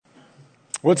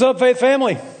What's up, Faith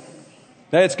Family?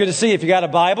 Hey, it's good to see you. If you got a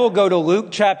Bible, go to Luke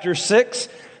chapter 6.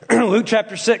 Luke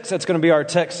chapter 6, that's going to be our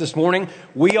text this morning.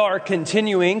 We are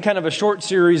continuing kind of a short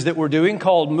series that we're doing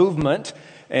called Movement.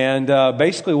 And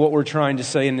basically what we're trying to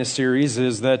say in this series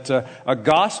is that a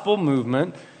gospel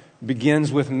movement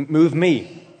begins with move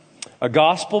me. A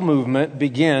gospel movement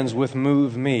begins with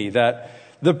move me. That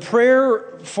the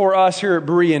prayer for us here at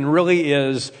Berean really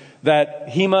is that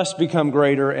He must become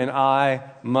greater and I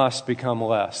must become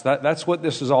less. That's what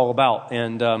this is all about.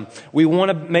 And we want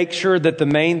to make sure that the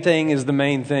main thing is the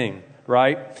main thing,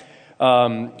 right?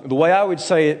 The way I would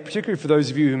say it, particularly for those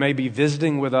of you who may be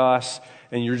visiting with us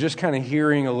and you're just kind of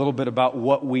hearing a little bit about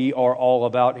what we are all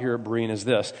about here at Berean, is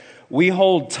this. We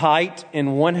hold tight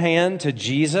in one hand to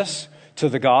Jesus, to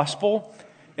the gospel,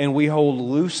 and we hold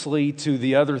loosely to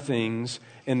the other things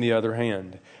in the other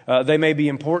hand. They may be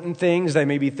important things, they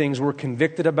may be things we're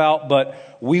convicted about,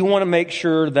 but we want to make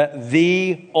sure that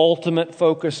the ultimate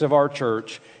focus of our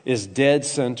church is dead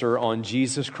center on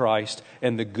Jesus Christ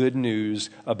and the good news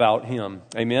about Him.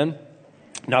 Amen?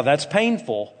 Now that's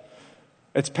painful.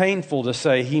 It's painful to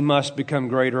say He must become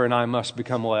greater and I must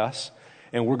become less.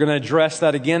 And we're going to address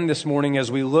that again this morning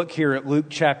as we look here at Luke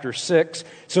chapter 6.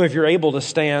 So if you're able to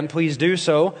stand, please do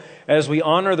so as we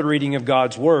honor the reading of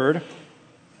God's Word.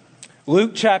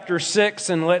 Luke chapter 6,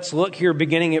 and let's look here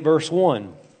beginning at verse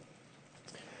 1.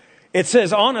 It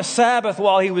says, "On a Sabbath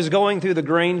while He was going through the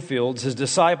grain fields, His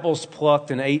disciples plucked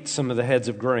and ate some of the heads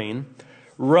of grain,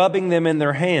 rubbing them in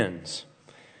their hands.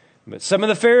 But some of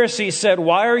the Pharisees said,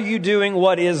 'Why are you doing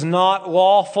what is not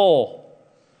lawful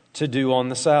to do on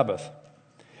the Sabbath?'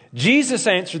 Jesus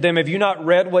answered them, 'Have you not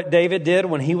read what David did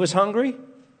when he was hungry?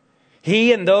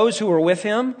 He and those who were with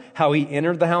him, how he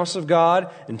entered the house of God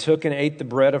and took and ate the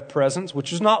bread of presence,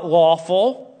 which was not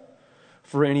lawful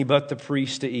for any but the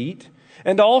priest to eat,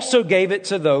 and also gave it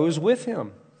to those with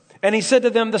him. And he said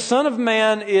to them, the Son of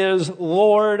Man is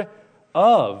Lord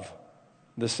of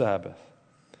the Sabbath.'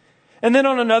 And then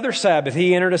on another Sabbath,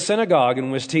 he entered a synagogue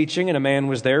and was teaching, and a man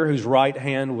was there whose right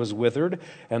hand was withered.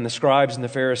 And the scribes and the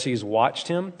Pharisees watched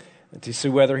him to see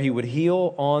whether he would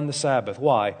heal on the Sabbath.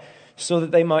 Why? So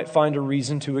that they might find a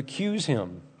reason to accuse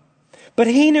him. But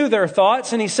he knew their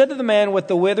thoughts, and he said to the man with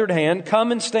the withered hand,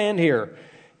 'Come and stand here.'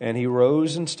 And he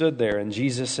rose and stood there. And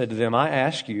Jesus said to them, 'I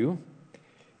ask you,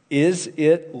 is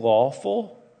it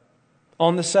lawful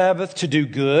on the Sabbath to do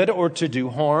good or to do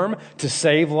harm, to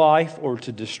save life or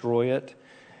to destroy it?'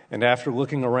 And after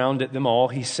looking around at them all,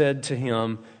 he said to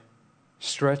him,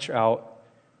 'Stretch out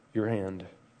your hand.'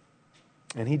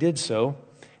 And he did so,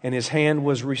 and his hand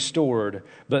was restored.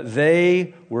 But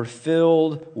they were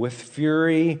filled with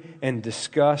fury and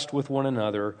discussed with one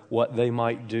another what they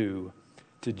might do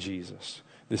to Jesus."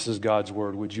 This is God's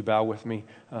word. Would you bow with me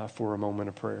for a moment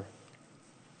of prayer?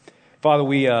 Father,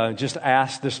 we just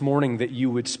ask this morning that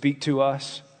you would speak to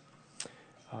us,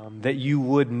 that you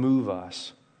would move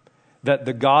us, that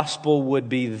the gospel would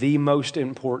be the most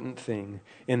important thing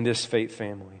in this faith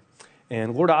family.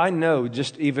 And Lord, I know,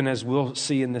 just even as we'll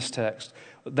see in this text,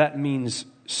 that means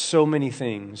so many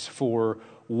things for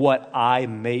what I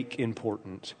make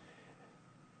important.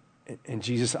 And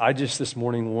Jesus, I just this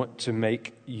morning want to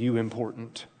make you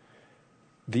important,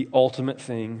 the ultimate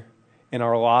thing in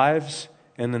our lives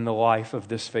and in the life of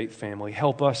this faith family.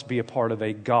 Help us be a part of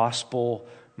a gospel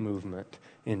movement.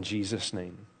 In Jesus'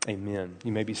 name, amen.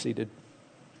 You may be seated.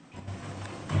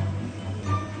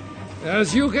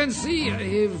 As you can see,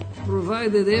 I have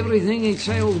provided everything a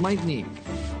child might need.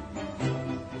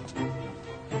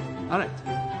 All right.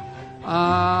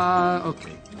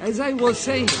 Okay. As I was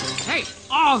saying... Hey!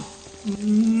 Oh!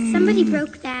 Somebody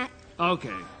broke that.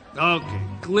 Okay.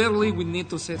 Clearly, we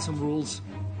need to set some rules.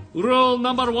 Rule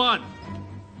number 1.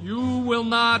 You will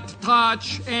not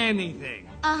touch anything.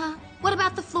 What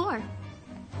about the floor?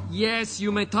 Yes,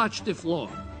 you may touch the floor.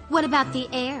 What about the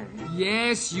air?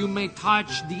 Yes, you may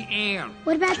touch the air.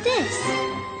 What about this?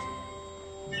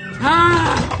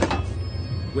 Ah!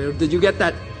 Where did you get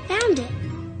that? Found it.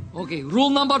 Okay, rule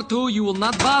number 2, you will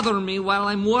not bother me while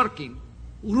I'm working.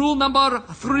 Rule number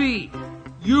 3,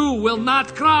 you will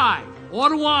not cry,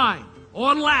 or whine,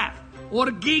 or laugh,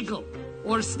 or giggle,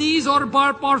 or sneeze, or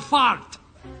burp, or fart.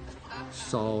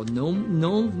 So,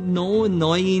 no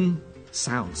annoying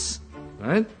sounds,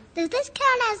 right? Does this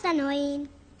count as annoying?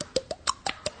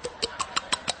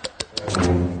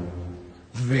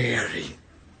 Very.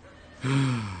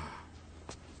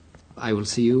 I will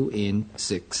see you in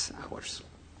 6 hours.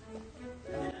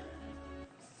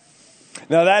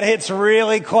 Now that hits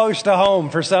really close to home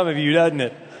for some of you, doesn't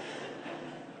it?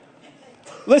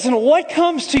 Listen, what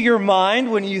comes to your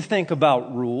mind when you think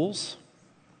about rules?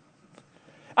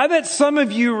 I bet some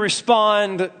of you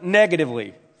respond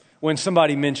negatively when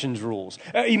somebody mentions rules.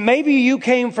 Maybe you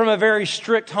came from a very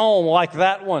strict home like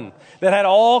that one that had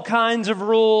all kinds of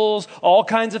rules, all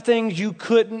kinds of things you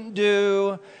couldn't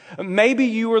do. Maybe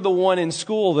you were the one in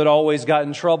school that always got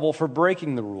in trouble for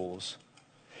breaking the rules.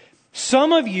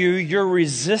 Some of you, your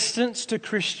resistance to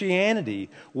Christianity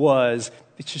was,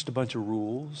 it's just a bunch of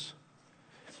rules.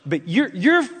 But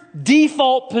your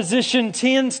default position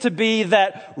tends to be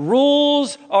that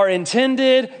rules are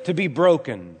intended to be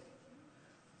broken.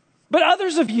 But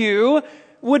others of you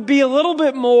would be a little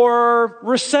bit more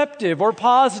receptive or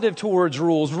positive towards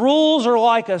rules. Rules are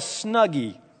like a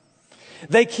Snuggie.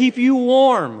 They keep you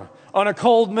warm on a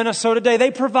cold Minnesota day.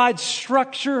 They provide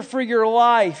structure for your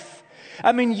life.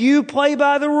 I mean, you play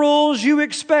by the rules, you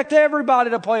expect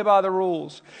everybody to play by the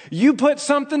rules. You put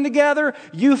something together,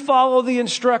 you follow the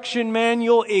instruction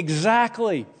manual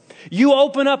exactly. You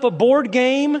open up a board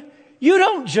game, you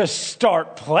don't just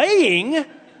start playing.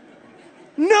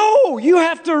 No, you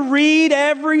have to read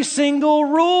every single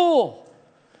rule.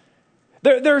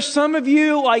 There are some of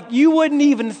you, like, you wouldn't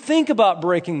even think about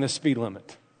breaking the speed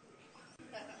limit.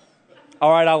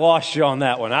 All right, I lost you on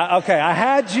that one. I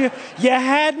had you. You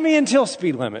had me until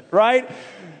speed limit, right?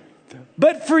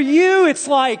 But for you, it's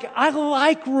like, I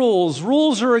like rules.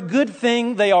 Rules are a good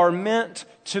thing. They are meant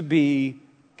to be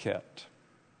kept.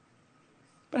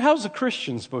 But how's a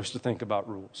Christian supposed to think about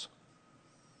rules?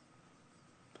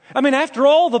 I mean, after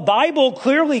all, the Bible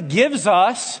clearly gives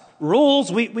us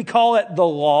rules. We call it the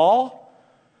law,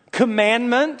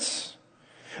 commandments.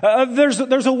 There's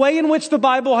a way in which the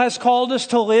Bible has called us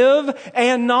to live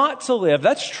and not to live.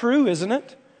 That's true, isn't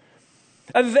it?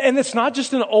 And it's not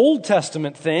just an Old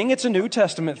Testament thing, it's a New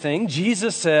Testament thing.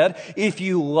 Jesus said, if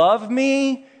you love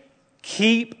me,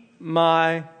 keep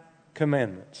my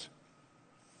commandments.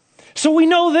 So we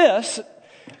know this,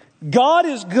 God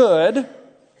is good,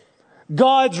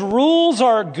 God's rules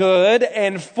are good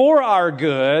and for our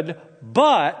good,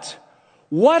 but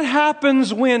what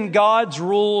happens when God's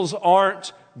rules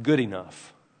aren't good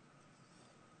enough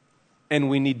and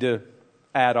we need to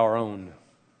add our own?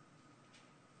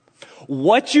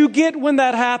 What you get when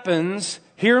that happens,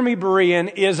 hear me,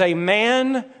 Berean, is a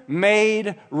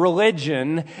man-made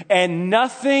religion, and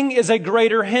nothing is a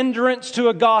greater hindrance to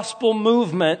a gospel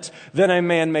movement than a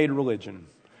man-made religion.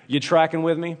 You tracking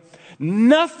with me?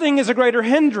 Nothing is a greater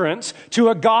hindrance to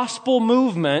a gospel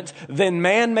movement than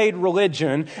man-made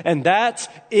religion, and that's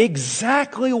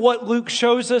exactly what Luke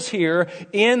shows us here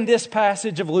in this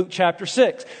passage of Luke chapter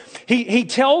 6. He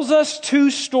tells us two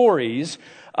stories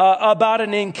about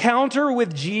an encounter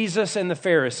with Jesus and the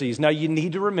Pharisees. Now, you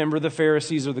need to remember the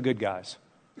Pharisees are the good guys.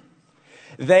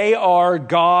 They are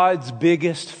God's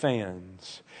biggest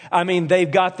fans. I mean, they've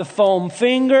got the foam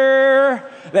finger,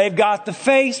 they've got the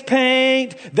face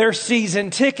paint, they're season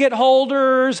ticket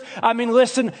holders. I mean,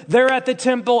 listen, they're at the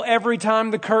temple every time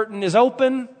the curtain is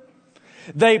open.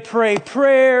 They pray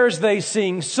prayers, they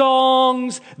sing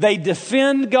songs, they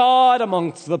defend God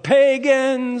amongst the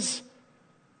pagans.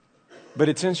 But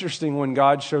it's interesting, when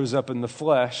God shows up in the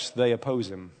flesh, they oppose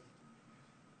him.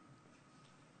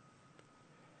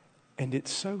 And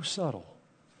it's so subtle.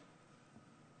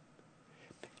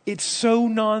 It's so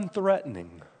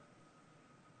non-threatening.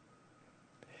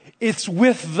 It's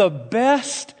with the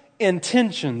best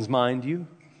intentions, mind you.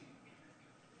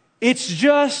 It's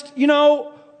just,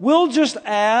 we'll just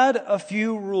add a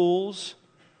few rules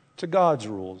to God's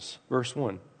rules. Verse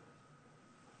 1.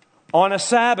 On a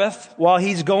Sabbath, while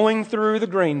he's going through the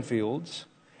grain fields,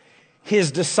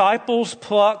 his disciples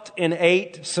plucked and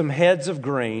ate some heads of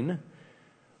grain,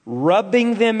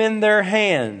 rubbing them in their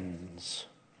hands.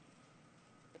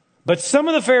 But some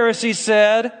of the Pharisees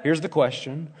said, here's the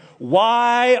question,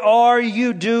 why are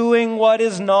you doing what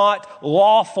is not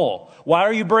lawful? Why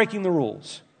are you breaking the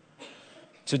rules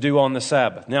to do on the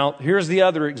Sabbath? Now, here's the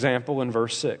other example in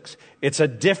verse 6. It's a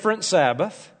different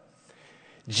Sabbath.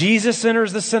 Jesus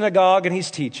enters the synagogue and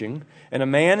he's teaching, and a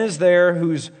man is there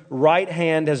whose right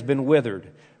hand has been withered.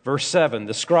 Verse 7,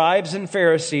 the scribes and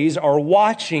Pharisees are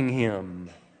watching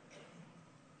him.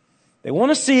 They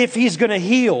want to see if he's going to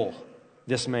heal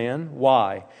this man.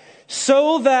 Why?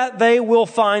 So that they will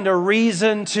find a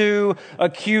reason to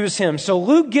accuse him. So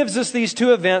Luke gives us these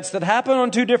two events that happen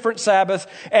on two different Sabbaths,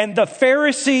 and the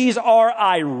Pharisees are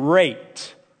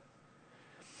irate.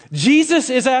 Jesus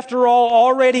is, after all,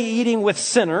 already eating with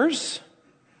sinners.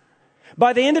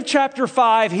 By the end of chapter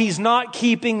 5, he's not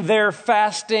keeping their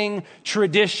fasting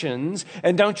traditions.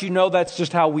 And don't you know that's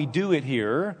just how we do it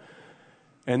here?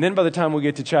 And then by the time we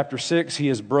get to chapter 6, he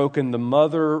has broken the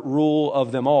mother rule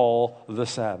of them all, the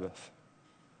Sabbath.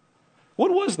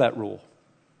 What was that rule?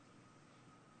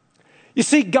 You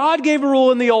see, God gave a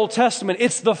rule in the Old Testament.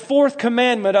 It's the fourth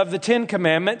commandment of the 10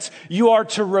 Commandments. You are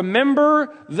to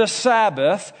remember the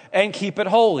Sabbath and keep it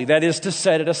holy. That is to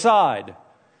set it aside.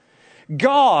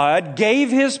 God gave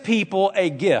His people a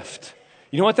gift.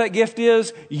 You know what that gift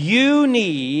is? You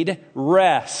need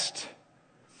rest.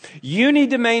 You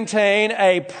need to maintain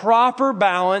a proper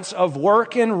balance of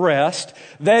work and rest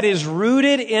that is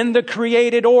rooted in the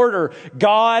created order.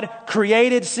 God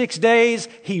created 6 days.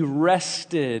 He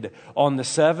rested on the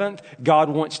seventh. God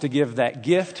wants to give that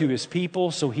gift to His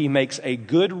people, so He makes a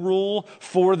good rule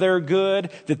for their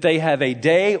good, that they have a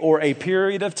day or a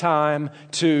period of time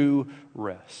to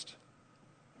rest.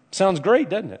 Sounds great,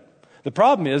 doesn't it? The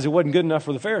problem is it wasn't good enough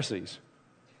for the Pharisees.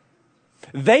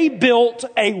 They built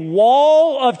a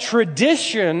wall of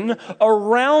tradition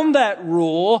around that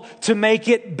rule to make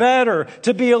it better,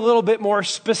 to be a little bit more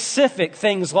specific.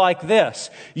 Things like this.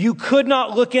 You could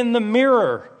not look in the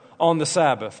mirror on the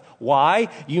Sabbath. Why?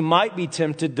 You might be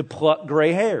tempted to pluck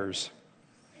gray hairs.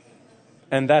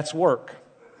 And that's work.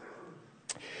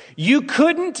 You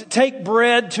couldn't take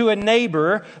bread to a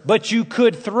neighbor, but you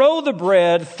could throw the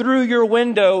bread through your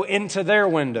window into their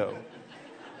window.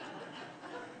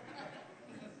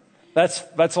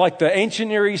 That's like the ancient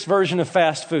Near East version of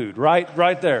fast food,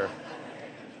 right there.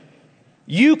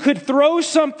 You could throw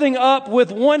something up with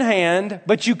one hand,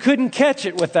 but you couldn't catch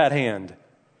it with that hand.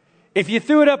 If you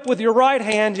threw it up with your right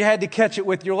hand, you had to catch it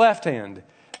with your left hand.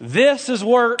 This is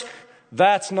work,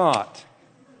 that's not.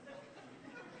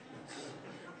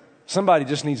 Somebody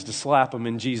just needs to slap them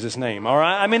in Jesus' name, all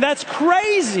right? I mean, that's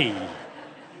crazy.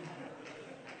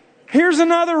 Here's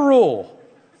another rule.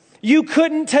 You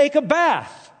couldn't take a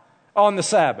bath on the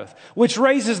Sabbath, which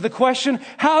raises the question,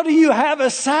 how do you have a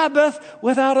Sabbath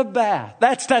without a bath?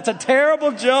 That's a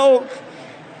terrible joke.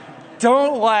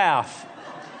 Don't laugh.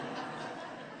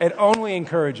 It only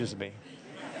encourages me.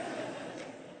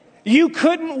 You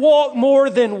couldn't walk more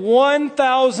than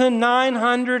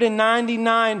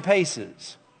 1,999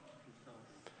 paces.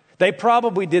 They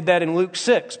probably did that in Luke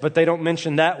 6, but they don't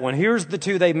mention that one. Here's the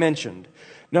two they mentioned.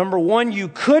 Number one, you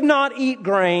could not eat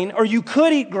grain, or you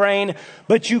could eat grain,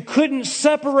 but you couldn't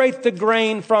separate the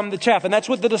grain from the chaff. And that's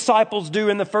what the disciples do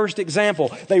in the first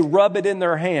example. They rub it in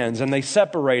their hands and they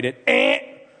separate it.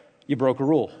 You broke a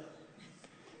rule.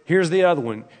 Here's the other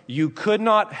one. You could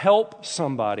not help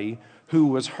somebody who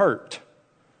was hurt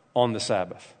on the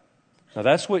Sabbath. Now,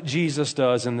 that's what Jesus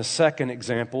does in the second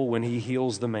example when He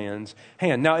heals the man's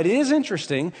hand. Now, it is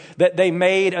interesting that they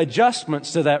made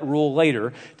adjustments to that rule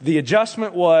later. The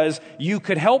adjustment was you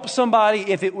could help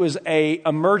somebody if it was an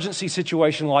emergency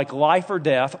situation like life or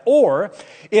death, or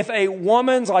if a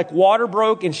woman's like water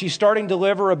broke and she's starting to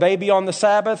deliver a baby on the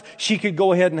Sabbath, she could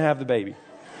go ahead and have the baby.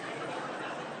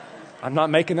 I'm not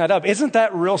making that up. Isn't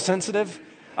that real sensitive?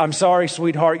 I'm sorry,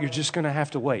 sweetheart, you're just going to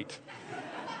have to wait.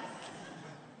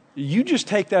 You just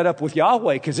take that up with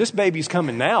Yahweh because this baby's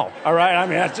coming now. All right. I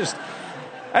mean,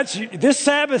 this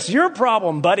Sabbath's your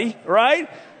problem, buddy. Right.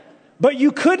 But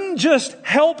you couldn't just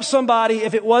help somebody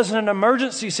if it wasn't an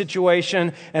emergency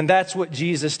situation. And that's what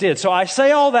Jesus did. So I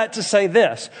say all that to say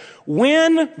this.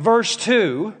 When, verse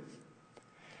 2,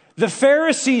 the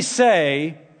Pharisees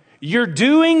say, you're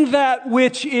doing that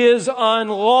which is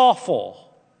unlawful,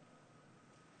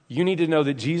 you need to know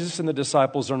that Jesus and the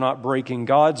disciples are not breaking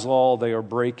God's law. They are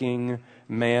breaking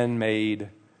man-made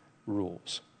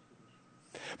rules.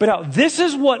 But now, this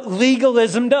is what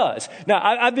legalism does. Now,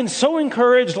 I've been so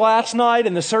encouraged last night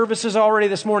and the services already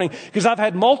this morning because I've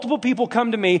had multiple people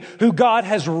come to me who God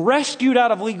has rescued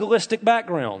out of legalistic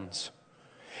backgrounds.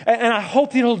 And I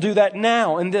hope that He'll do that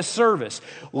now in this service.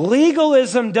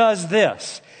 Legalism does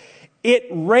this. It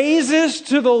raises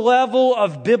to the level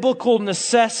of biblical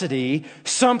necessity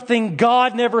something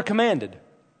God never commanded.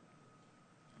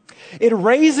 It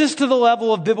raises to the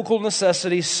level of biblical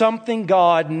necessity something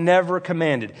God never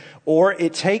commanded. Or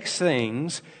it takes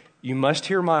things, you must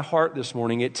hear my heart this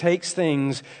morning, it takes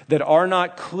things that are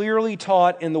not clearly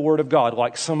taught in the Word of God,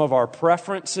 like some of our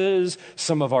preferences,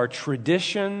 some of our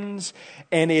traditions,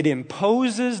 and it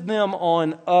imposes them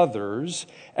on others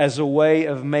as a way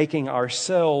of making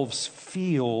ourselves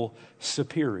feel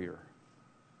superior.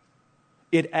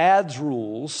 It adds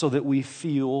rules so that we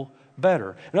feel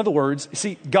better. In other words,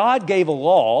 see, God gave a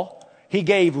law. He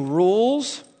gave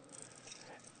rules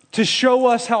to show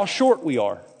us how short we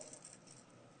are.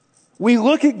 We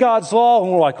look at God's law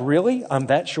and we're like, really? I'm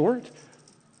that short?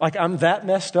 Like I'm that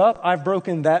messed up? I've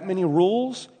broken that many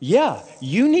rules? Yeah,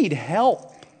 you need help.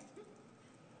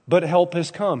 But help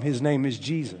has come. His name is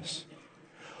Jesus.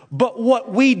 But what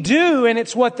we do, and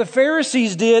it's what the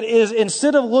Pharisees did, is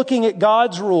instead of looking at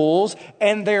God's rules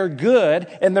and they're good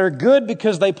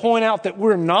because they point out that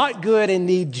we're not good and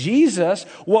need Jesus,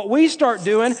 what we start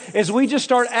doing is we just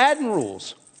start adding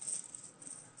rules.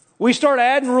 We start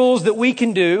adding rules that we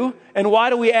can do. And why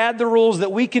do we add the rules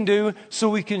that we can do? So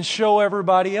we can show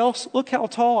everybody else, look how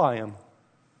tall I am.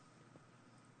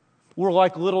 We're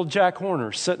like little Jack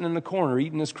Horner sitting in the corner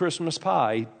eating his Christmas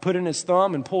pie. He put in his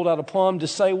thumb and pulled out a plum to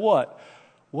say what?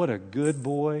 What a good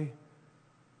boy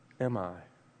am I.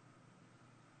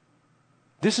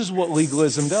 This is what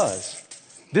legalism does.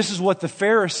 This is what the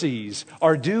Pharisees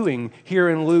are doing here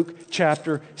in Luke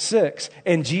chapter 6.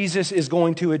 And Jesus is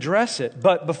going to address it.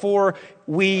 But before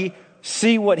we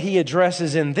see what he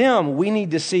addresses in them, we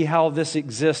need to see how this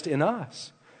exists in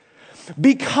us.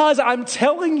 Because I'm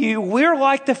telling you, we're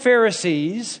like the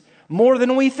Pharisees more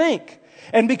than we think.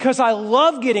 And because I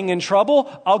love getting in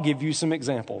trouble, I'll give you some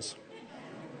examples.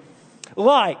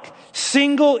 Like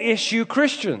single issue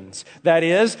Christians. That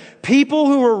is, people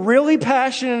who are really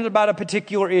passionate about a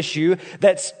particular issue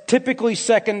that's typically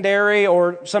secondary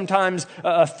or sometimes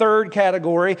a third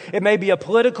category. It may be a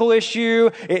political issue.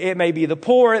 It may be the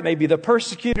poor. It may be the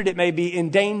persecuted. It may be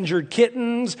endangered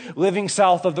kittens living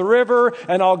south of the river.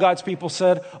 And all God's people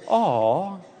said,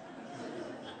 "Aw."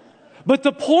 But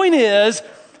the point is,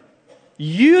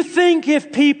 you think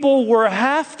if people were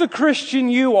half the Christian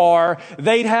you are,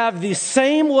 they'd have the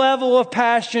same level of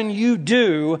passion you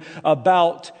do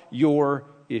about your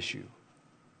issue.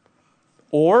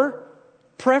 Or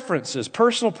preferences,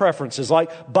 personal preferences,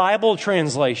 like Bible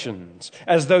translations,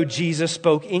 as though Jesus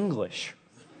spoke English.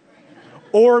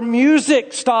 Or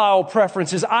music style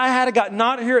preferences. I had a guy,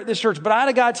 not here at this church, but I had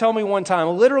a guy tell me one time,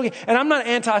 literally, and I'm not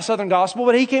anti-Southern gospel,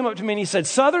 but he came up to me and he said,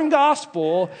 Southern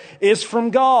gospel is from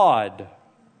God.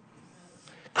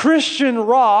 Christian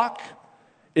rock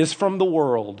is from the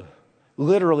world.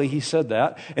 Literally, he said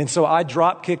that. And so I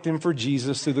drop kicked him for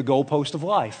Jesus through the goalpost of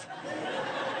life.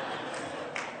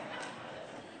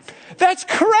 That's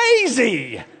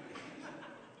crazy!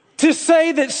 To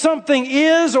say that something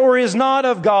is or is not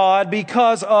of God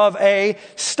because of a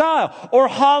style. Or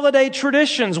holiday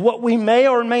traditions, what we may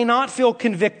or may not feel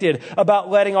convicted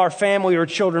about letting our family or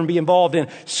children be involved in.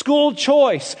 School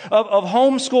choice of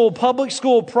homeschool, public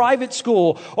school, private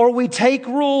school. Or we take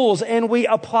rules and we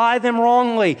apply them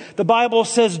wrongly. The Bible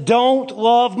says don't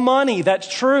love money. That's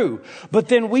true. But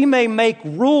then we may make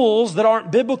rules that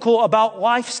aren't biblical about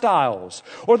lifestyles.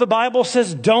 Or the Bible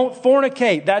says don't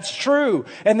fornicate. That's true.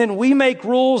 And then we make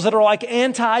rules that are like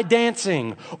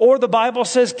anti-dancing. Or the Bible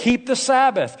says keep the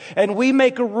Sabbath. And we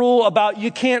make a rule about you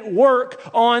can't work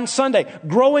on Sunday.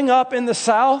 Growing up in the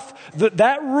South,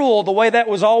 that rule, the way that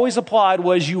was always applied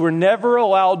was you were never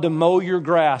allowed to mow your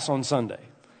grass on Sunday.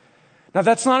 Now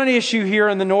that's not an issue here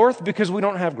in the North because we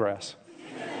don't have grass.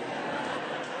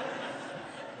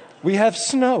 We have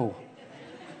snow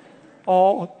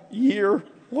all year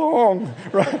long,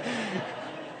 right?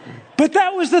 But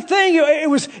that was the thing. It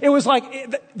was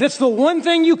like, that's the one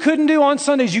thing you couldn't do on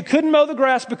Sundays. You couldn't mow the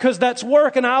grass because that's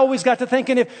work. And I always got to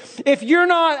thinking, if you're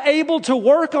not able to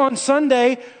work on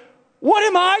Sunday, what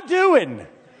am I doing?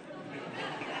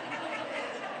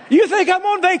 You think I'm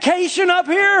on vacation up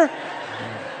here?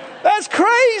 That's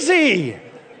crazy.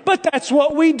 But that's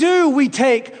what we do. We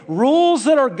take rules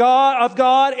that are of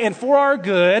God and for our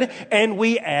good, and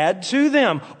we add to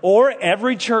them. Or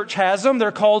every church has them.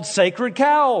 They're called sacred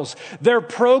cows. They're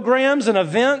programs and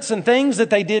events and things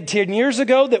that they did 10 years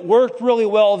ago that worked really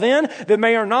well then, that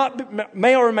may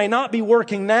or may not be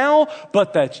working now,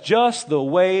 but that's just the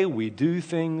way we do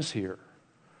things here.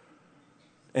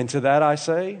 And to that I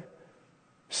say,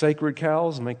 sacred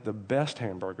cows make the best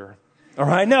hamburger. All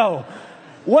right, no.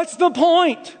 What's the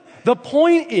point? The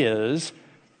point is,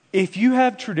 if you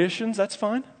have traditions, that's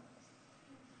fine.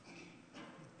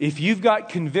 If you've got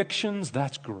convictions,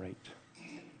 that's great.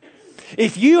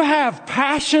 If you have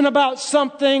passion about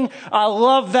something, I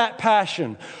love that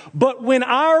passion. But when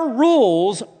our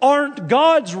rules aren't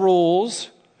God's rules,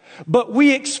 but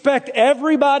we expect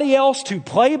everybody else to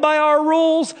play by our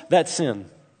rules, that's sin.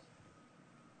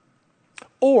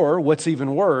 Or, what's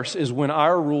even worse, is when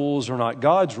our rules are not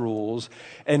God's rules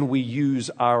and we use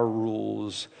our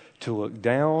rules to look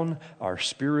down our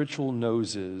spiritual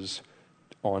noses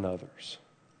on others.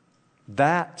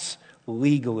 That's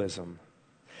legalism.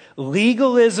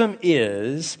 Legalism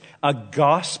is a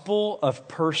gospel of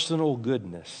personal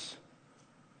goodness.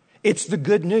 It's the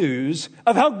good news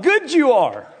of how good you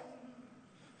are.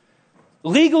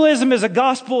 Legalism is a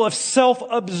gospel of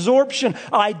self-absorption.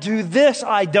 I do this,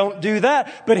 I don't do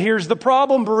that. But here's the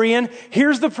problem, Berean.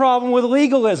 Here's the problem with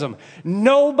legalism.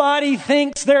 Nobody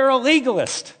thinks they're a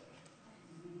legalist.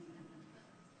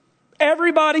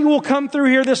 Everybody will come through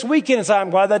here this weekend and say, I'm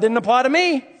glad that didn't apply to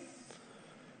me.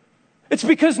 It's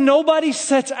because nobody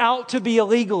sets out to be a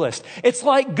legalist. It's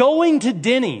like going to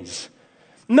Denny's.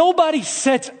 Nobody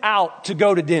sets out to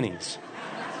go to Denny's.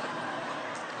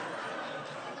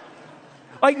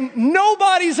 Like,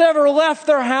 nobody's ever left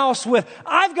their house with,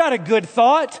 I've got a good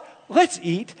thought, let's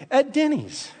eat at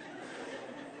Denny's.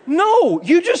 No,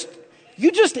 you just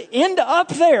end up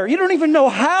there. You don't even know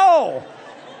how.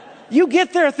 You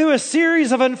get there through a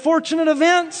series of unfortunate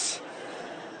events.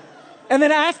 And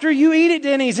then after you eat at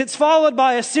Denny's, it's followed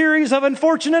by a series of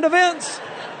unfortunate events.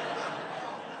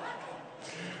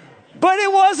 But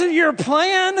it wasn't your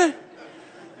plan.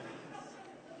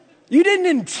 You didn't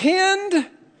intend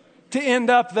to end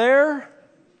up there.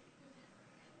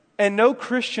 And no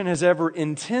Christian has ever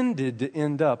intended to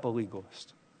end up a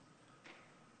legalist.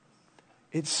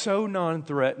 It's so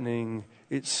non-threatening.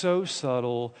 It's so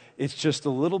subtle. It's just a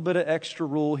little bit of extra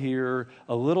rule here,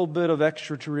 a little bit of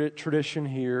extra tradition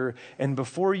here. And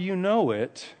before you know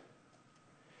it,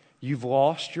 you've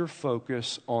lost your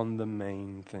focus on the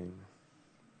main thing.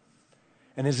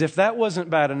 And as if that wasn't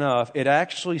bad enough, it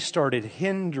actually started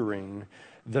hindering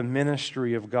the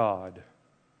ministry of God.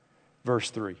 Verse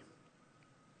 3.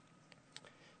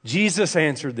 Jesus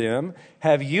answered them,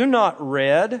 have you not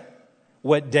read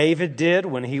what David did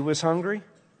when he was hungry?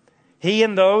 He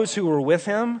and those who were with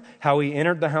him, how he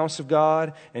entered the house of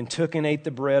God and took and ate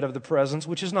the bread of the presence,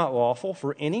 which is not lawful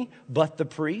for any but the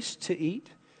priest to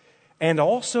eat, and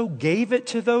also gave it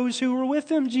to those who were with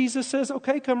him. Jesus says,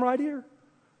 okay, come right here.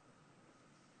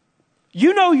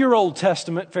 You know your Old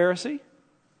Testament, Pharisee.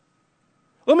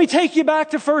 Let me take you back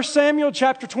to 1 Samuel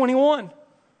chapter 21.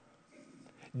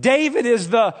 David is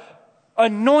the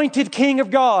anointed king of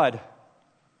God.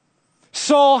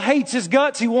 Saul hates his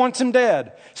guts. He wants him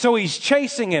dead. So he's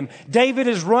chasing him. David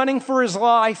is running for his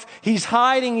life. He's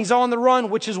hiding. He's on the run,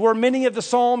 which is where many of the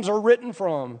Psalms are written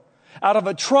from. Out of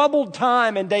a troubled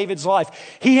time in David's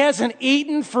life. He hasn't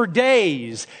eaten for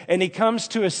days, and he comes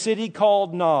to a city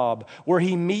called Nob, where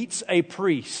he meets a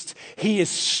priest. He is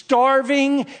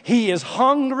starving. He is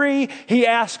hungry. He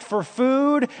asks for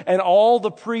food, and all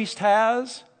the priest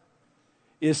has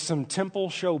is some temple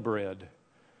showbread.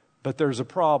 But there's a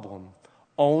problem.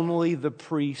 Only the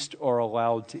priests are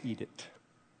allowed to eat it.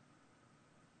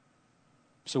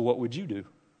 So what would you do?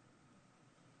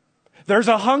 There's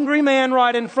a hungry man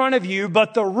right in front of you,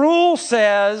 but the rule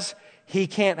says he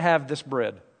can't have this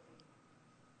bread.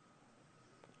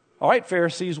 All right,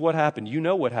 Pharisees, what happened? You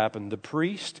know what happened. The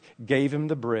priest gave him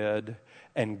the bread,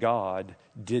 and God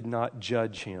did not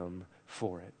judge him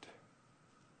for it.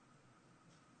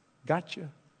 Gotcha.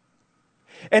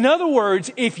 In other words,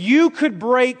 if you could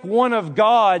break one of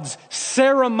God's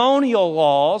ceremonial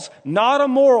laws, not a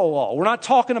moral law, we're not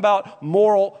talking about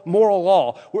moral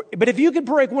law, but if you could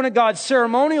break one of God's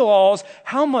ceremonial laws,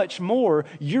 how much more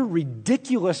your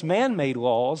ridiculous man-made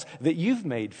laws that you've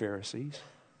made, Pharisees?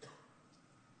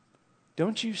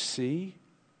 Don't you see?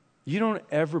 You don't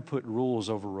ever put rules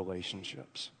over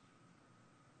relationships.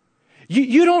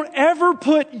 You don't ever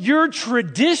put your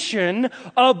tradition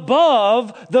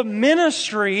above the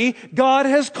ministry God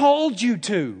has called you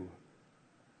to.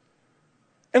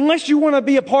 Unless you want to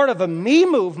be a part of a me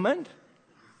movement.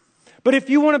 But if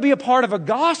you want to be a part of a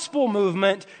gospel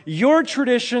movement, your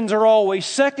traditions are always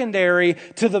secondary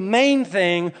to the main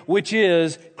thing, which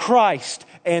is Christ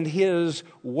and His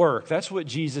work. That's what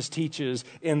Jesus teaches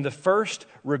in the first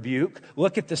rebuke.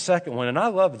 Look at the second one, and I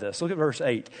love this. Look at verse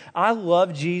 8. I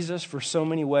love Jesus for so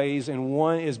many ways, and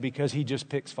one is because He just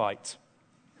picks fights.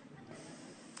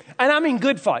 And I mean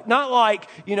good fight, not like,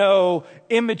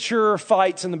 immature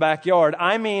fights in the backyard.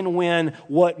 I mean when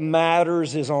what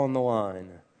matters is on the line.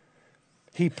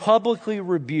 He publicly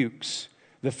rebukes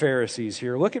the Pharisees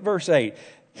here. Look at verse 8.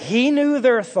 He knew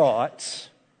their thoughts,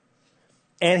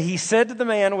 and He said to the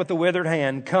man with the withered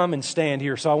hand, come and stand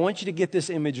here. So I want you to get this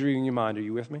imagery in your mind. Are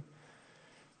you with me?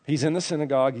 He's in the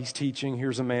synagogue. He's teaching.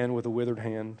 Here's a man with a withered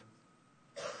hand.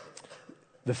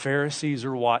 The Pharisees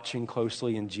are watching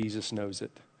closely, and Jesus knows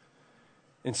it.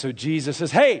 And so Jesus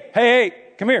says, hey,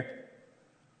 come here.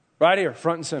 Right here,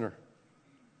 front and center.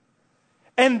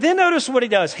 And then notice what He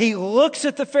does. He looks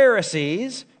at the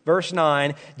Pharisees. Verse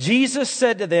 9, Jesus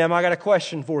said to them, I got a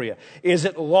question for you. Is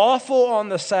it lawful on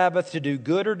the Sabbath to do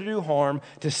good or to do harm,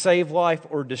 to save life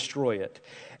or destroy it?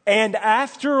 And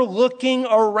after looking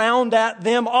around at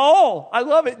them all, I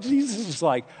love it. Jesus is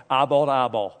like eyeball to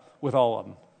eyeball with all of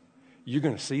them. you're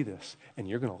going to see this and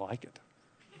you're going to like it.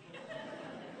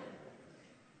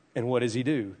 And what does he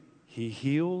do? He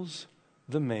heals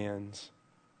the man's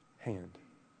hand.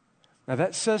 Now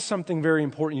that says something very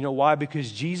important. You know why?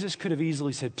 Because Jesus could have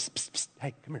easily said, psst, psst, psst,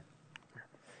 hey, come here.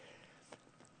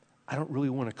 I don't really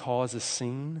want to cause a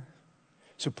scene,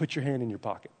 so put your hand in your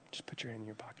pocket. Just put your hand in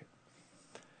your pocket.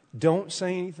 Don't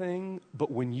say anything,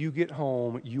 but when you get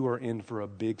home, you are in for a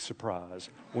big surprise.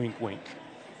 Wink, wink.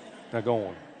 Now go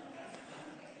on.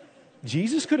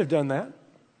 Jesus could have done that.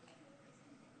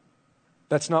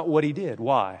 That's not what he did.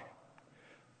 Why?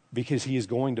 Because he is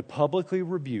going to publicly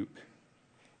rebuke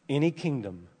any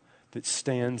kingdom that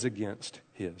stands against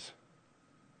his.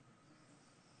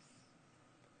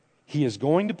 He is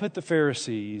going to put the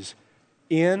Pharisees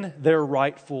in their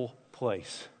rightful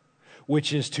place,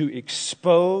 which is to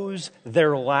expose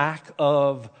their lack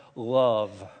of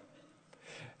love.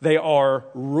 They are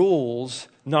rules,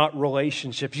 not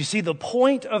relationships. You see, the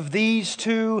point of these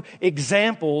two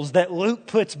examples that Luke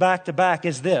puts back to back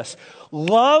is this.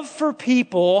 Love for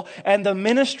people and the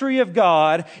ministry of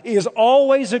God is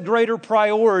always a greater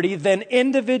priority than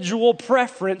individual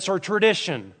preference or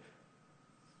tradition.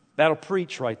 That'll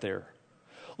preach right there.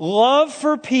 Love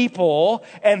for people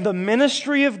and the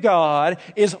ministry of God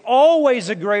is always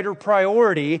a greater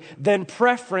priority than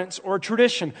preference or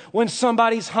tradition. When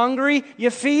somebody's hungry, you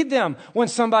feed them. When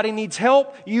somebody needs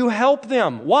help, you help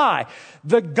them. Why?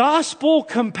 The gospel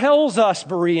compels us,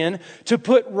 Berean, to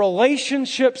put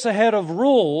relationships ahead of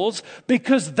rules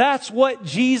because that's what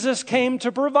Jesus came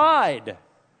to provide.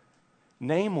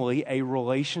 Namely, a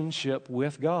relationship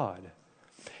with God.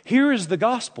 Here is the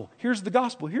gospel. Here's the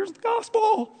gospel. Here's the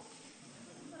gospel.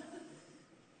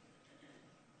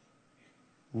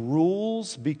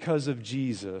 Rules because of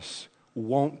Jesus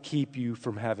won't keep you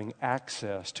from having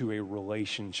access to a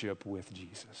relationship with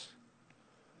Jesus.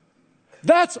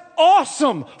 That's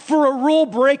awesome for a rule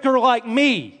breaker like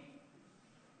me.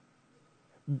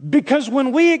 Because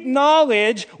when we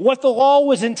acknowledge what the law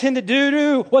was intended to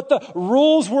do, what the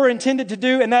rules were intended to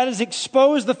do, and that is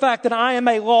expose the fact that I am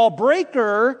a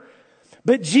lawbreaker,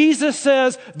 but Jesus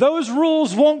says those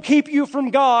rules won't keep you from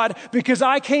God because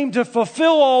I came to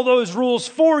fulfill all those rules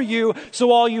for you,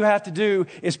 so all you have to do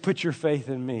is put your faith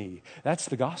in me. That's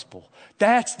the gospel.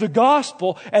 That's the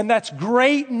gospel, and that's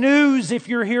great news if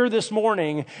you're here this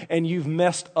morning and you've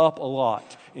messed up a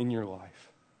lot in your life.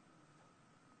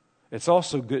 It's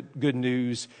also good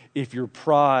news if your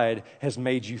pride has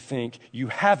made you think you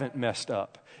haven't messed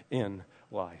up in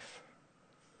life.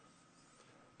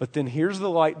 But then here's the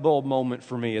light bulb moment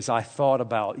for me as I thought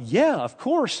about, of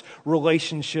course,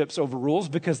 relationships over rules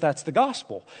because that's the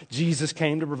gospel. Jesus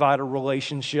came to provide a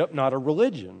relationship, not a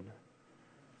religion.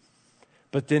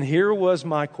 But then here was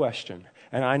my question,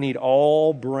 and I need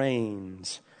all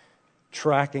brains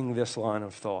tracking this line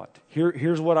of thought.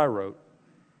 Here's what I wrote.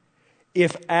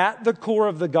 If at the core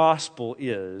of the gospel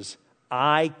is,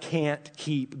 I can't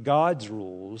keep God's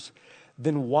rules,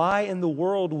 then why in the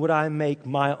world would I make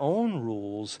my own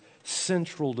rules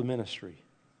central to ministry?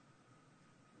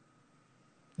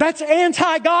 That's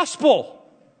anti-gospel.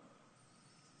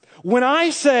 When I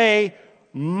say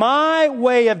my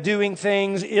way of doing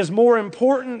things is more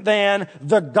important than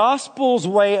the gospel's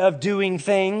way of doing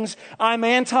things, I'm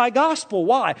anti-gospel.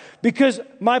 Why? Because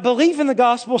my belief in the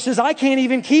gospel says I can't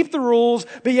even keep the rules,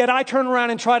 but yet I turn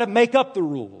around and try to make up the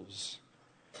rules.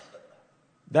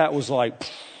 That was like,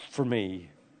 for me.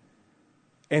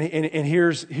 And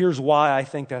here's why I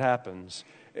think that happens,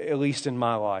 at least in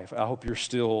my life. I hope you're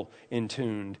still in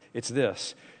tune. It's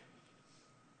this.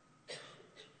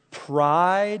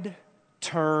 Pride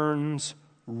turns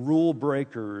rule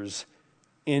breakers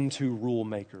into rule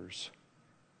makers.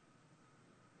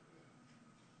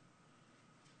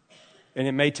 And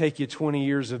it may take you 20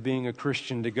 years of being a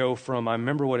Christian to go from, I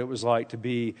remember what it was like to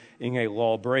be in a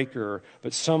lawbreaker,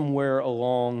 but somewhere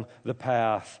along the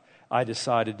path, I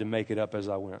decided to make it up as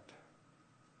I went.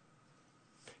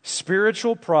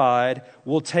 Spiritual pride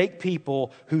will take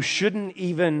people who shouldn't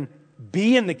even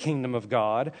be in the kingdom of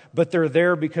God, but they're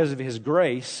there because of His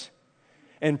grace,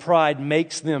 and pride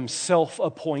makes them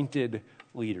self-appointed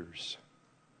leaders.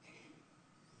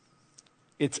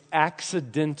 It's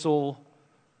accidental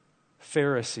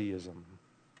Phariseeism.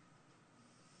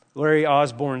 Larry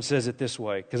Osborne says it this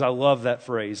way, because I love that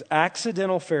phrase.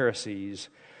 Accidental Pharisees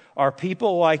are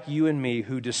people like you and me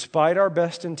who, despite our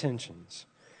best intentions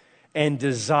and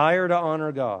desire to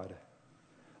honor God,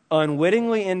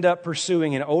 unwittingly end up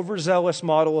pursuing an overzealous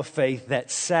model of faith that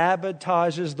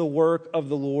sabotages the work of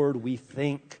the Lord we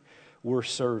think we're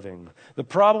serving. The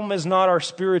problem is not our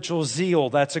spiritual zeal.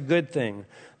 That's a good thing.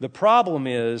 The problem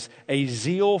is a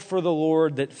zeal for the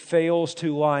Lord that fails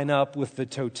to line up with the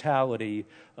totality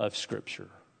of Scripture.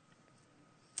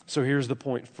 So here's the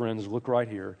point, friends. Look right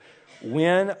here.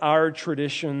 When our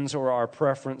traditions or our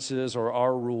preferences or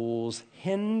our rules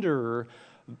hinder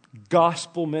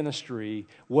gospel ministry,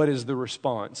 what is the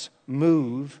response?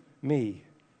 Move me.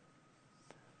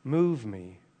 Move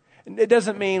me. And it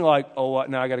doesn't mean like, oh,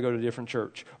 now I got to go to a different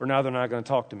church, or now they're not going to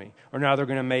talk to me, or now they're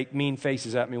going to make mean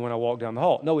faces at me when I walk down the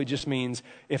hall. No, it just means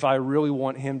if I really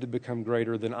want Him to become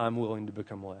greater, then I'm willing to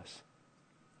become less.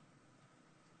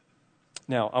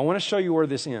 Now, I want to show you where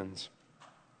this ends.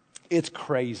 It's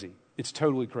crazy. It's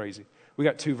totally crazy. We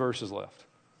got 2 verses left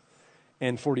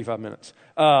and 45 minutes.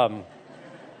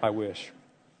 I wish.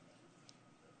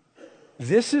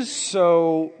 This is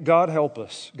so, God help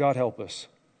us. God help us.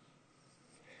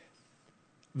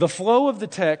 The flow of the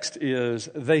text is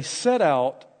they set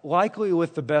out, likely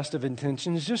with the best of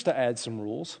intentions, just to add some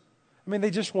rules. I mean,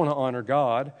 they just want to honor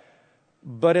God.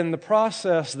 But in the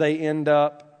process, they end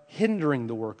up hindering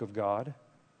the work of God.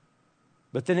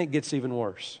 But then it gets even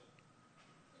worse.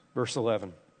 Verse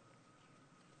 11.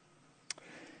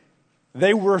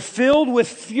 They were filled with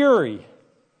fury,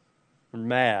 or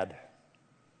mad,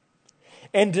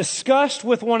 and discussed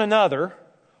with one another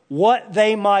what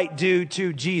they might do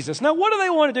to Jesus. Now, what do they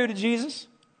want to do to Jesus?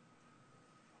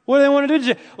 What do they want to do to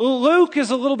Jesus? Luke is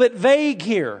a little bit vague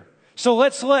here. So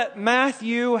let's let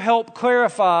Matthew help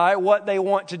clarify what they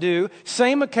want to do.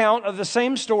 Same account of the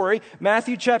same story,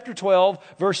 Matthew chapter 12,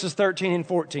 verses 13 and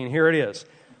 14. Here it is.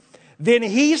 Then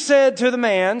he said to the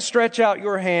man, stretch out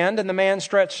your hand, and the man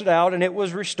stretched it out, and it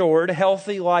was restored,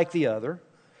 healthy like the other.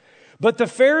 But the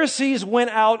Pharisees went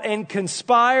out and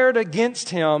conspired against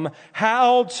him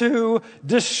how to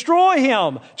destroy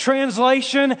him.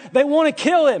 Translation, they want to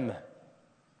kill him.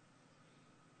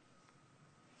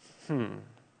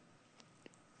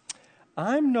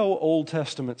 I'm no Old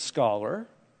Testament scholar,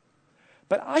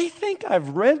 but I think I've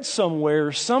read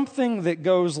somewhere something that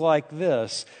goes like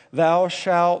this: thou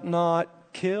shalt not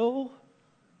kill.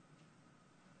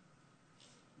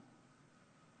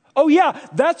 Oh yeah,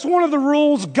 that's one of the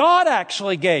rules God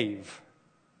actually gave.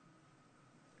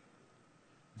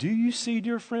 Do you see,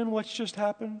 dear friend, what's just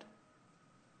happened?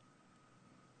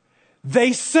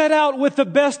 They set out with the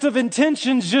best of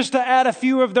intentions just to add a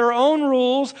few of their own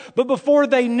rules, but before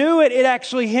they knew it, it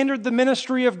actually hindered the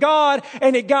ministry of God,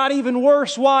 and it got even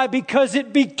worse. Why? Because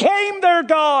it became their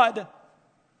God.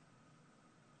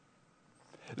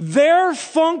 Their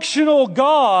functional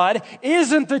God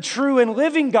isn't the true and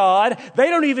living God. They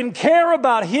don't even care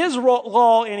about His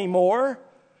law anymore.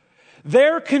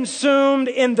 They're consumed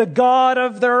in the God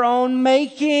of their own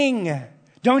making.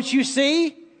 Don't you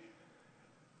see?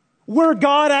 Where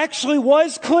God actually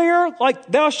was clear, like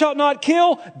thou shalt not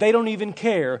kill, they don't even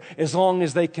care as long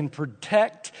as they can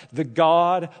protect the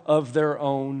God of their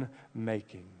own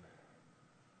making.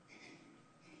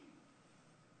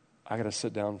 I got to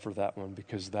sit down for that one,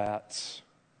 because that's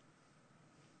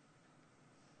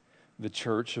the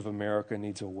Church of America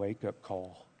needs a wake-up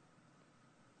call.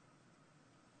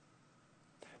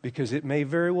 Because it may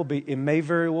very well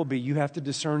be, you have to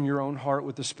discern your own heart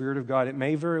with the Spirit of God. It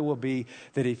may very well be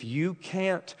that if you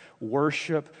can't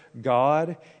worship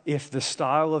God, if the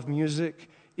style of music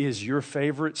is your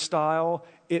favorite style,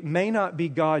 it may not be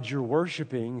God you're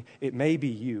worshiping, it may be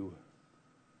you.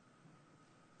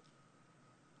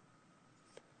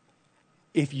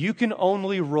 If you can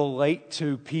only relate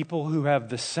to people who have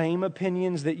the same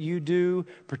opinions that you do,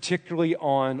 particularly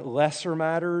on lesser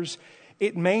matters,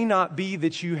 it may not be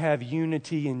that you have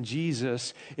unity in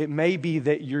Jesus. It may be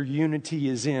that your unity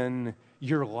is in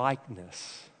your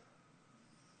likeness.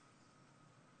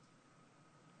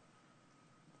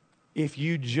 If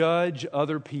you judge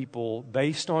other people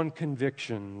based on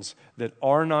convictions that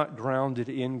are not grounded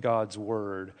in God's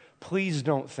Word, please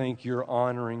don't think you're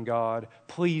honoring God.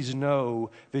 Please know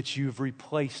that you've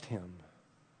replaced Him.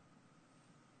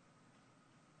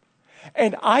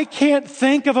 And I can't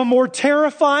think of a more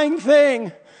terrifying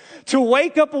thing to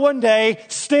wake up one day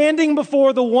standing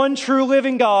before the one true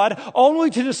living God,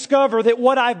 only to discover that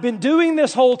what I've been doing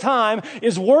this whole time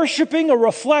is worshiping a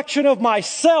reflection of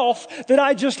myself that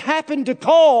I just happened to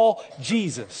call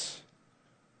Jesus.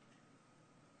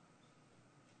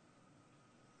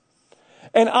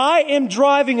 And I am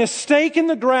driving a stake in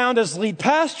the ground as lead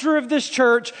pastor of this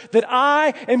church that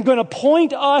I am going to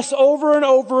point us over and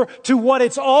over to what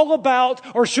it's all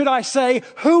about, or should I say,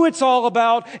 who it's all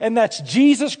about, and that's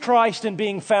Jesus Christ and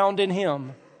being found in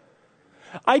Him.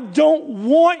 I don't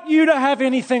want you to have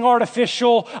anything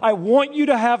artificial. I want you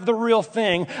to have the real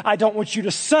thing. I don't want you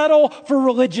to settle for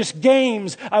religious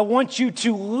games. I want you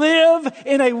to live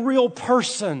in a real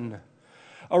person,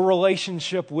 a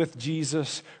relationship with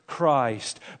Jesus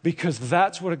Christ, because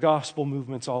that's what a gospel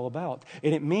movement's all about.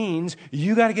 And it means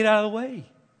you got to get out of the way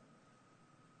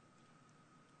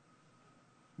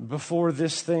before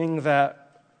this thing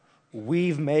that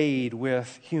we've made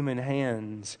with human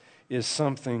hands is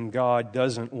something God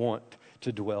doesn't want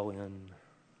to dwell in.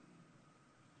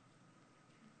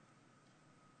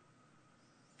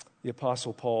 The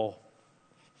Apostle Paul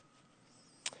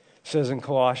says in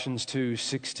Colossians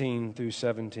 2:16 through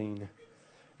 17,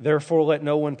 "Therefore let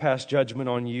no one pass judgment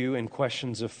on you in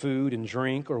questions of food and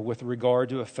drink, or with regard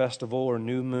to a festival or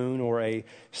new moon or a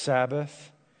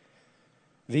Sabbath.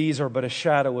 These are but a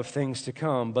shadow of things to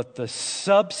come, but the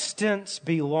substance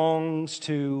belongs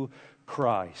to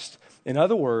Christ." In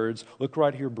other words, look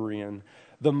right here, Brian,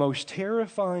 the most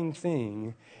terrifying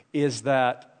thing is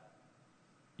that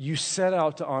you set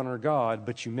out to honor God,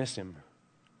 but you miss Him.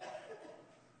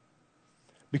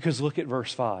 Because look at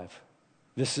verse 5.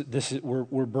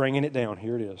 We're bringing it down.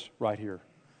 Here it is, right here.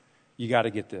 You got to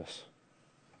get this.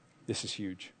 This is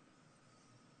huge.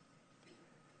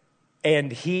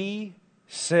 "And He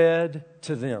said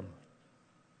to them,"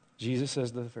 Jesus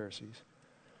says to the Pharisees,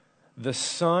 "The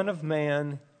Son of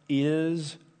Man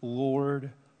is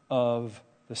Lord of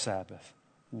the Sabbath."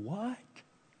 What?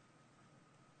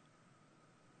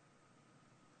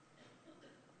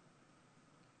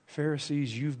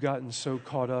 Pharisees, you've gotten so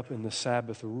caught up in the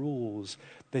Sabbath rules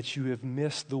that you have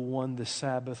missed the one the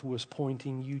Sabbath was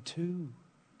pointing you to.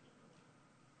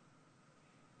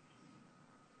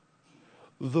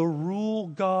 The rule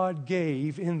God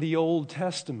gave in the Old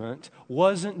Testament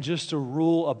wasn't just a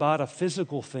rule about a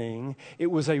physical thing. It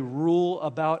was a rule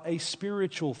about a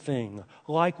spiritual thing.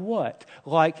 Like what?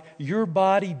 Like your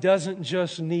body doesn't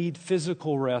just need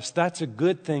physical rest. That's a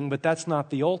good thing, but that's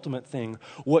not the ultimate thing.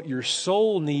 What your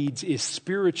soul needs is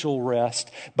spiritual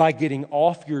rest by getting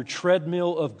off your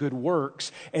treadmill of good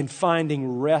works and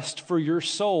finding rest for your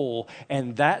soul.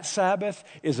 And that Sabbath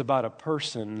is about a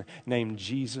person named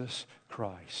Jesus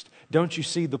Christ. Don't you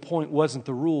see, the point wasn't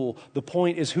the rule. The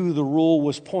point is who the rule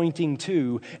was pointing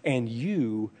to, and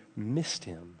you missed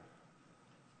Him.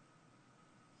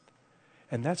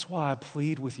 And that's why I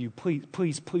plead with you,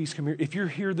 please come here. If you're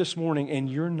here this morning and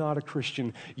you're not a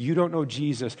Christian, you don't know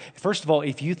Jesus. First of all,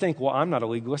 if you think, well, I'm not a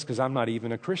legalist because I'm not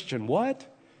even a Christian. What?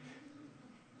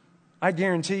 I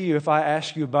guarantee you, if I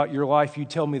ask you about your life, you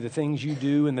tell me the things you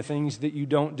do and the things that you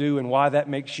don't do and why that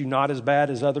makes you not as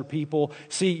bad as other people.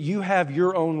 See, you have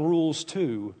your own rules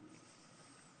too.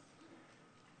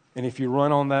 And if you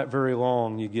run on that very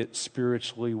long, you get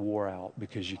spiritually wore out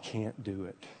because you can't do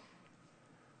it.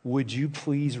 Would you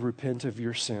please repent of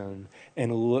your sin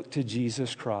and look to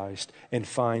Jesus Christ and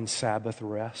find Sabbath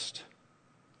rest?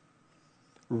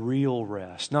 Real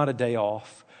rest, not a day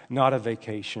off, not a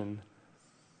vacation.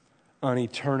 An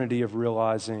eternity of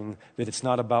realizing that it's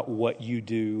not about what you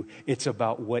do, it's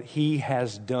about what He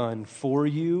has done for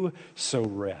you, so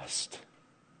rest.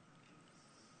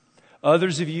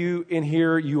 Others of you in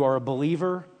here, you are a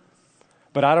believer,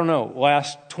 but I don't know,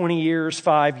 last 20 years,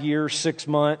 5 years, 6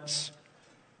 months,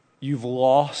 you've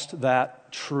lost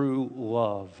that true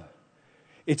love.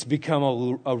 It's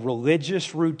become a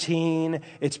religious routine.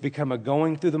 It's become a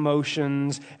going through the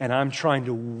motions. And I'm trying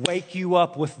to wake you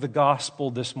up with the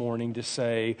gospel this morning to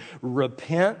say,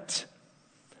 repent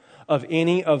of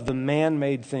any of the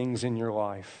man-made things in your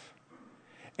life.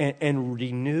 And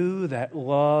renew that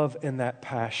love and that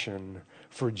passion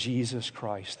for Jesus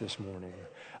Christ this morning.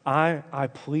 I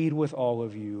plead with all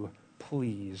of you,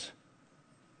 please,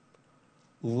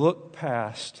 look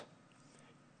past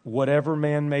whatever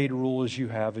man-made rules you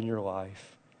have in your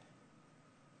life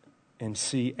and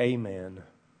see a man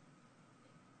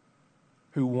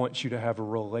who wants you to have a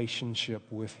relationship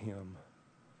with Him.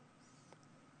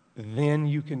 Then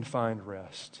you can find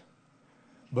rest.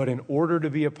 But in order to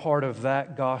be a part of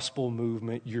that gospel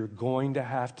movement, you're going to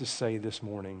have to say this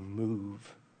morning,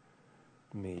 move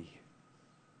me.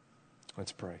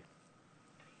 Let's pray.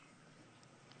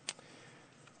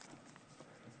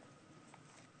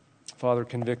 Father,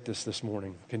 convict us this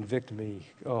morning. Convict me.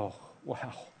 Oh,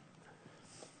 wow.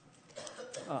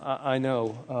 I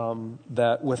know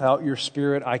that without your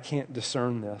Spirit, I can't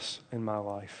discern this in my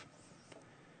life.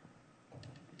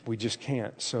 We just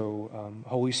can't. So,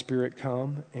 Holy Spirit,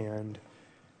 come and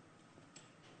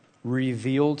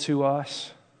reveal to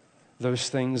us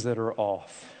those things that are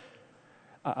off.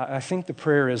 I think the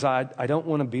prayer is, I don't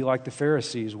want to be like the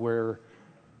Pharisees where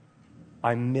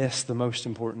I miss the most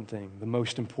important thing, the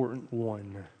most important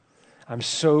one. I'm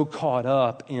so caught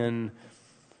up in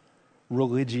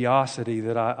religiosity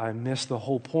that I miss the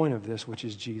whole point of this, which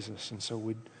is Jesus. And so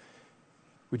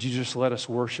would you just let us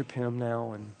worship him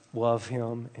now and love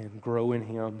him and grow in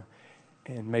him,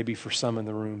 and maybe for some in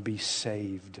the room be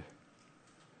saved,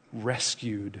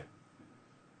 rescued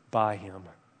by him.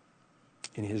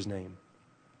 In his name,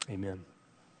 amen.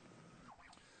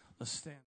 Let's stand.